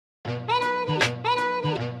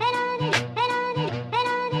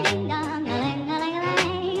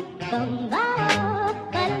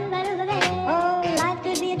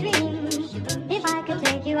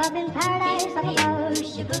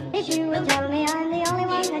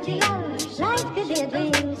that you're yours. Life could be a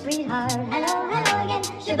dream, sweetheart. Hello, hello again.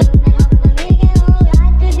 Shaboom, and home when we get old.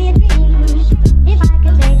 Life could be a dream. If I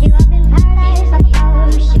could take you up in paradise, of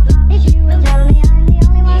course. If you would tell me I'm the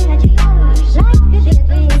only one that you're yours. Life could be a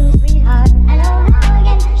dream, sweetheart. Hello, hello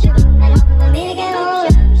again. Shaboom, and home when we get old.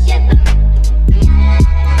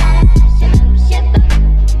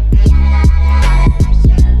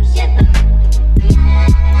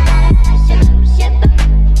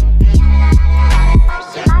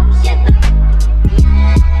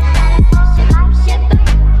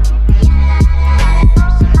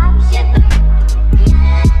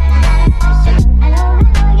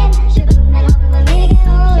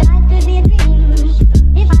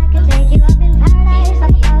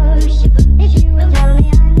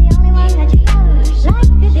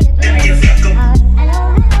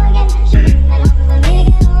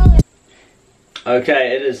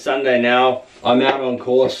 Okay, it is Sunday now. I'm out on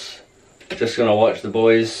course. Just gonna watch the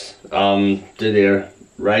boys do their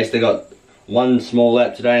race. They got one small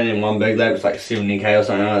lap today and then one big lap. It's like 70k or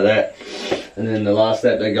something like that. And then the last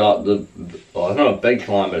lap they got the, well, it's not a big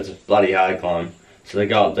climb, but it's a bloody hard climb. So they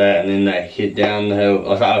got that and then they head down the hill,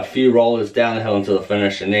 like a few rollers down the hill until the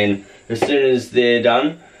finish. And then as soon as they're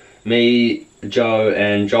done, me, Joe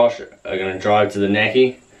and Josh are gonna drive to the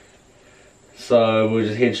Naki. So we'll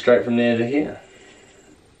just head straight from there to here.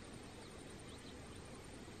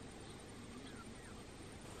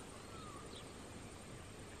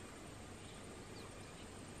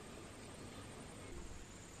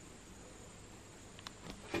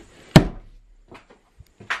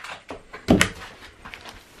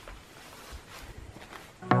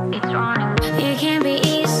 It can be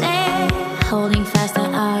easy, holding fast to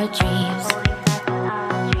our dreams.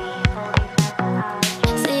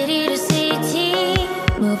 City to city,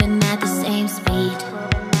 moving at the same speed.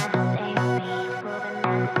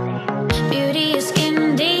 Beauty is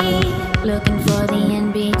skin deep, looking for the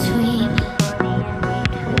in-between.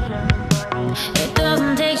 It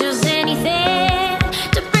doesn't take just anything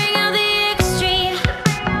to bring out the extreme.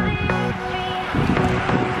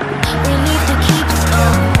 We need to keep it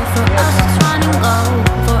going. For us it's run and go.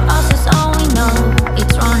 For us it's all we know.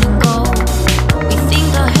 It's run and go. We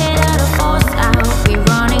think ahead out of force out. We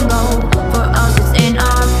run and go. For us it's in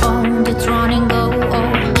our bones. It's run and go.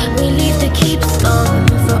 We live to keep it going.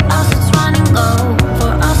 For us it's run and go.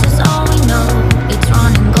 For us it's all we know. It's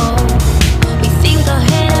run and go. We think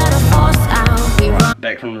ahead out of force out. We run.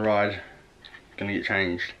 Back from the ride. Gonna get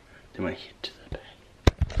changed. Then we head to the back.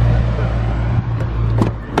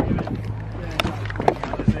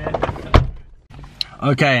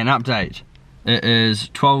 Okay, an update. It is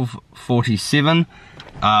 12:47.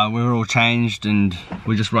 We were all changed and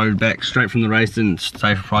we just rode back straight from the race and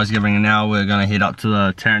stay for prize giving, and now we're gonna head up to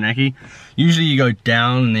the Taranaki. Usually you go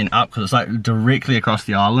down and then up because it's like directly across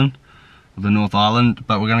the island, the North Island,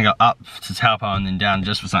 but we're gonna go up to Taupo and then down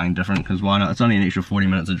just for something different because why not? It's only an extra 40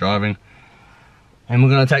 minutes of driving. And we're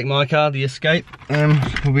gonna take my car, the Escape, and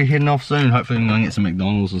we'll be heading off soon. Hopefully we can go and get some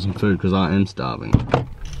McDonald's or some food because I am starving.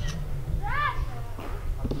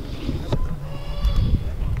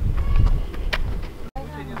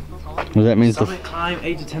 Well, that means Summit climb,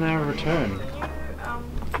 8 to 10 hour return.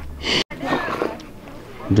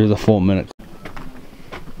 Do the 4 minutes.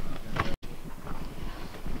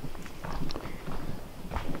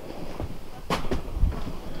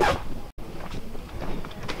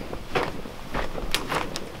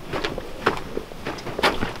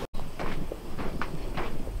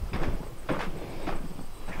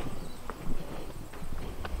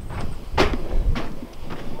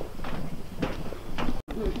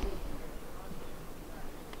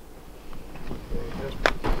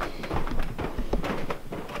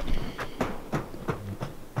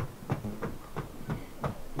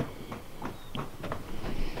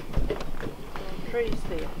 Trees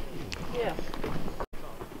there. Yeah.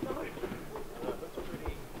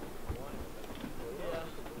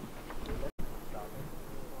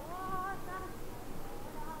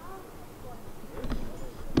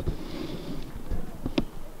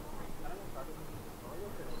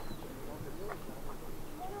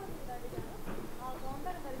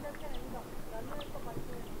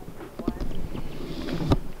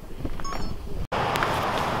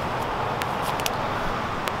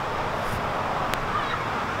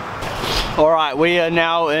 Alright, we are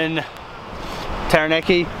now in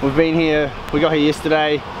Taranaki. We've been here, we got here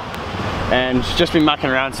yesterday and just been mucking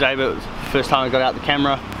around today, but it was the first time I got out the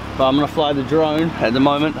camera. But I'm going to fly the drone at the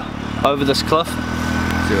moment over this cliff. See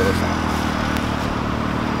what it looks like.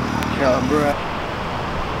 Canberra.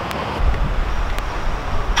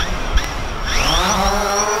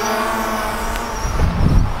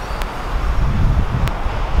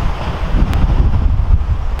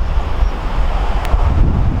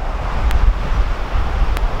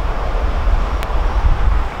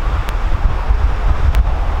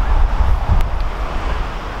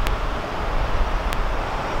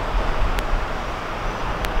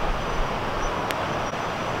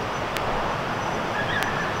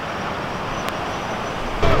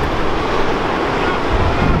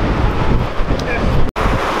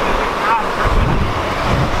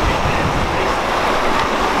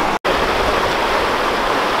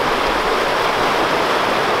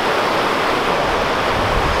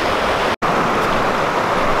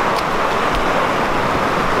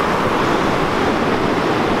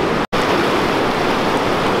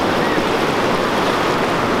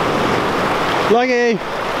 Lucky!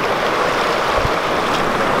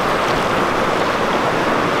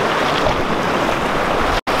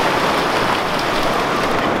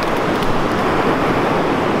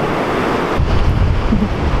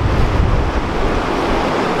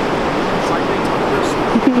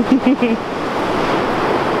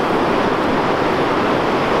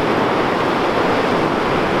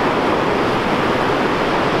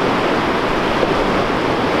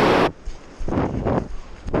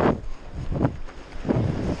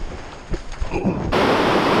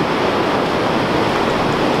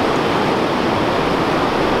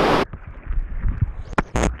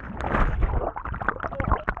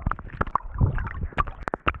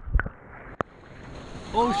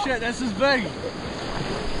 Oh shit, this is big!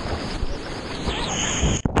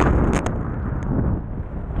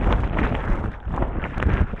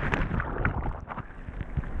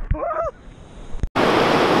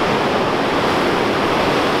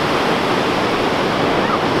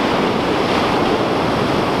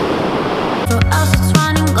 For us it's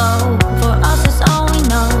run and go. For us it's all we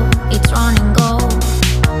know. It's run and go.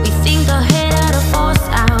 We think ahead at a force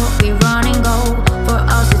out. We run and go. For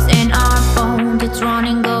us it's in our bones. It's run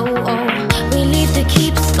and go. Oh, we leave the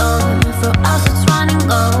keep score. For us it's run and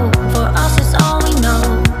go. For us it's all we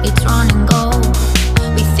know. It's run and go.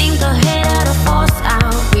 We think ahead at a force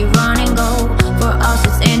out. We run and go. For us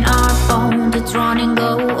it's in our bones. It's run and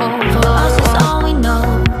go. Oh, for us it's all we know.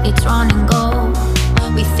 It's run and go.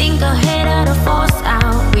 We think ahead at a force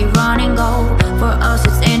out. We run and go. For us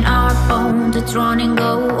it's in our bones. It's run and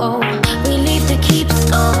go. Oh, we leave to keep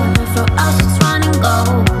score. For us it's run and go.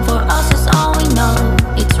 For us it's all we know.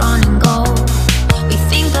 It's run and go. We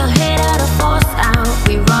think ahead at a force out.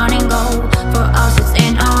 We run and go. For us it's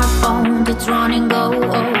in our bones. It's run and go.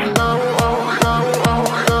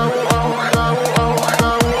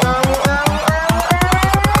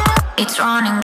 It's running.